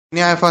When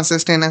your iPhone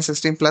 16 and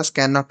 16 Plus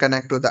cannot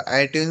connect to the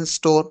iTunes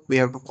store, we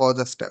have to follow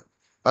the step.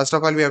 First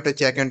of all, we have to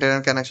check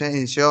internet connection,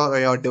 ensure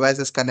your device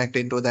is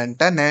connected to the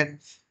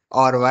internet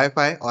or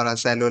Wi-Fi or a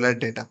cellular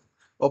data.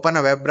 Open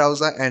a web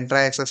browser and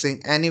try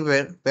accessing any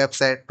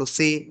website to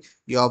see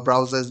your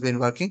browser has been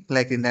working,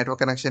 like the network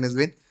connection has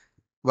been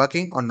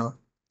working or not.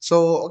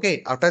 So,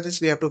 okay, after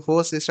this, we have to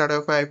force restart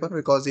of iPhone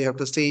because you have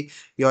to see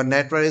your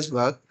network is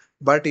work,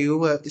 but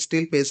you are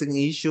still facing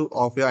issue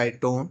of your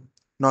iPhone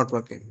not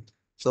working.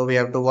 So we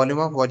have to volume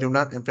up, volume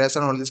down, and press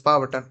and hold this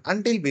power button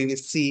until we will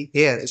see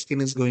here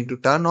screen is going to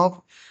turn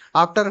off.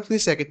 After a few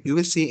seconds, you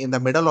will see in the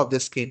middle of the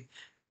screen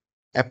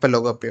Apple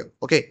logo appear.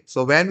 Okay,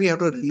 so when we have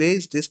to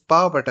release this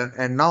power button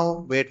and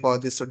now wait for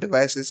this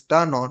device is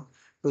turn on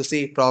to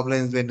see if problem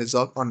has been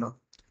resolved or not.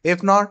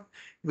 If not,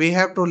 we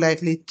have to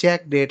likely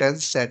check data and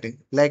setting.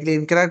 Likely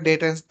incorrect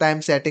data and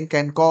time setting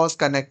can cause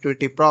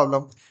connectivity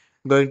problem.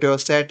 Going to your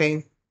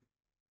setting,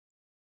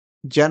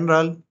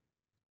 general.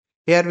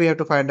 Here we have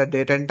to find the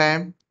date and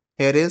time.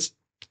 Here is,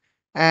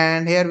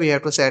 and here we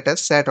have to set as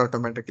set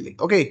automatically.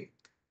 Okay,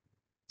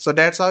 so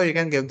that's how you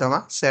can give them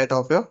a set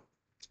of your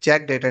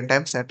check date and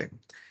time setting.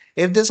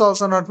 If this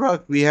also not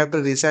work, we have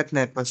to reset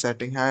network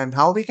setting. And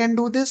how we can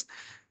do this?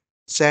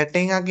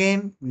 Setting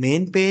again,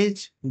 main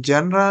page,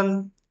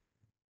 general.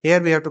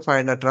 Here we have to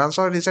find a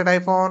transfer reset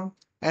iPhone,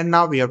 and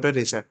now we have to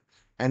reset.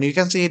 And you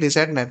can see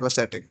reset network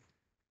setting.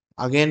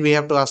 Again, we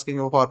have to asking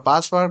you for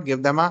password,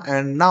 give them a,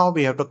 and now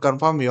we have to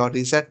confirm your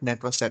reset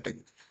network setting.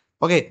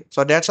 Okay,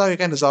 so that's how you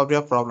can resolve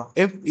your problem.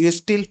 If you're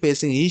still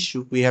facing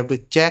issue, we have to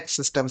check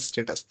system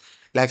status.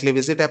 Likely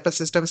visit Apple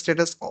system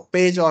status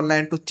page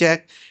online to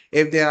check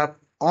if there are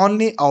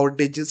only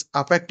outages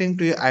affecting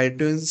to your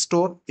iTunes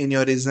store in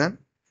your region.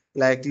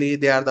 Likely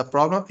they are the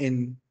problem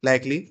in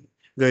likely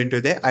going to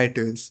the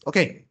iTunes.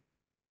 Okay.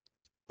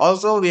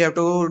 Also, we have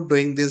to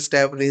doing this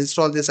step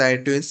reinstall this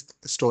iTunes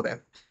store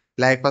app.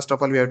 Like first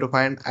of all, we have to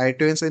find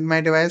iTunes in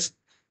my device.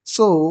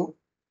 So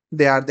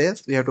they are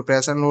this. We have to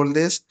press and hold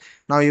this.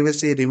 Now you will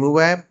see remove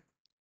app,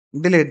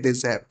 delete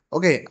this app.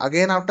 Okay.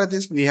 Again after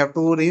this, we have to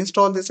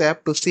reinstall this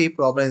app to see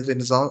problem is been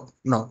resolved.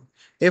 No.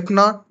 If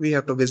not, we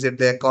have to visit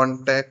their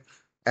contact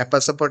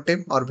Apple support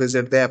team or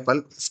visit the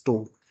Apple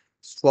store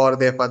for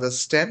their further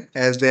step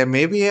as there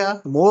may be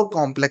a more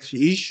complex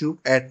issue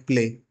at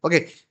play.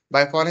 Okay.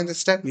 By following this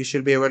step, you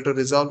should be able to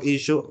resolve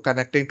issue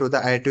connecting to the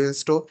iTunes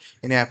store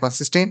in iPhone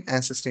 16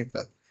 and 16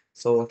 Plus.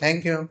 So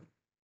thank you.